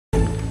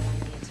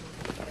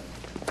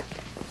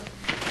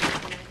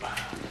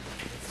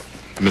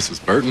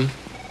Mrs. Burton.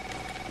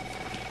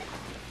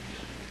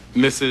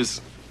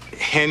 Mrs.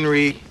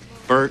 Henry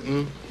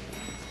Burton.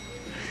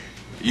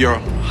 Your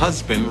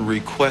husband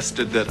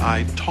requested that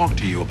I talk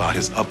to you about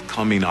his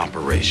upcoming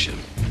operation.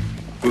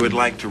 We would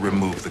like to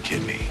remove the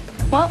kidney.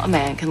 Well, a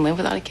man can live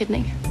without a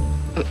kidney,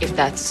 if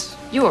that's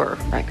your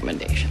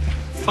recommendation.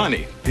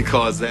 Funny,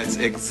 because that's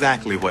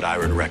exactly what I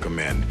would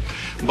recommend.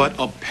 But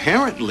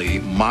apparently,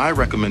 my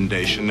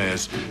recommendation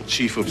as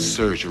chief of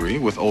surgery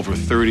with over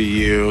 30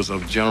 years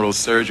of general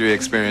surgery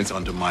experience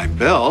under my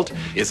belt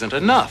isn't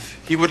enough.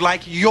 He would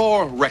like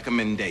your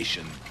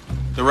recommendation.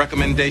 The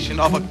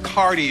recommendation of a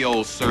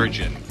cardio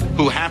surgeon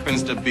who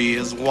happens to be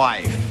his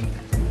wife.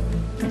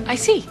 I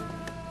see.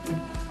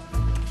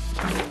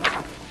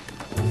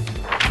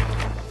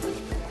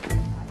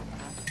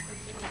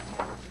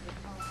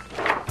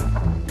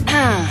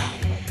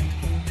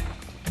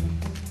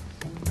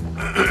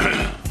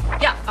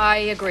 Yeah, I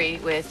agree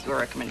with your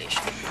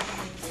recommendation.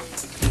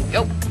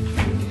 Yo.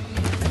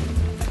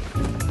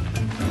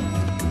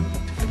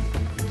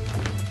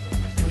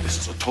 This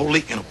is a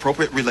totally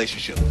inappropriate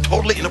relationship.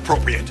 Totally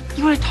inappropriate.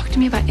 You want to talk to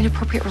me about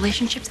inappropriate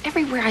relationships?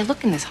 Everywhere I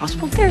look in this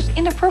hospital, there's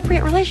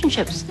inappropriate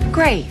relationships.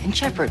 Gray and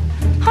Shepard,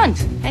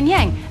 Hunt and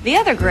Yang, the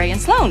other Gray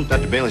and Sloan.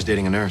 Dr. Bailey's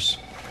dating a nurse.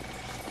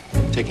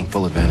 Taking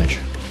full advantage.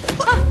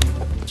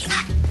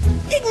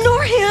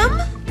 Ignore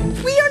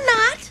him. We are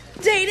not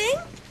dating.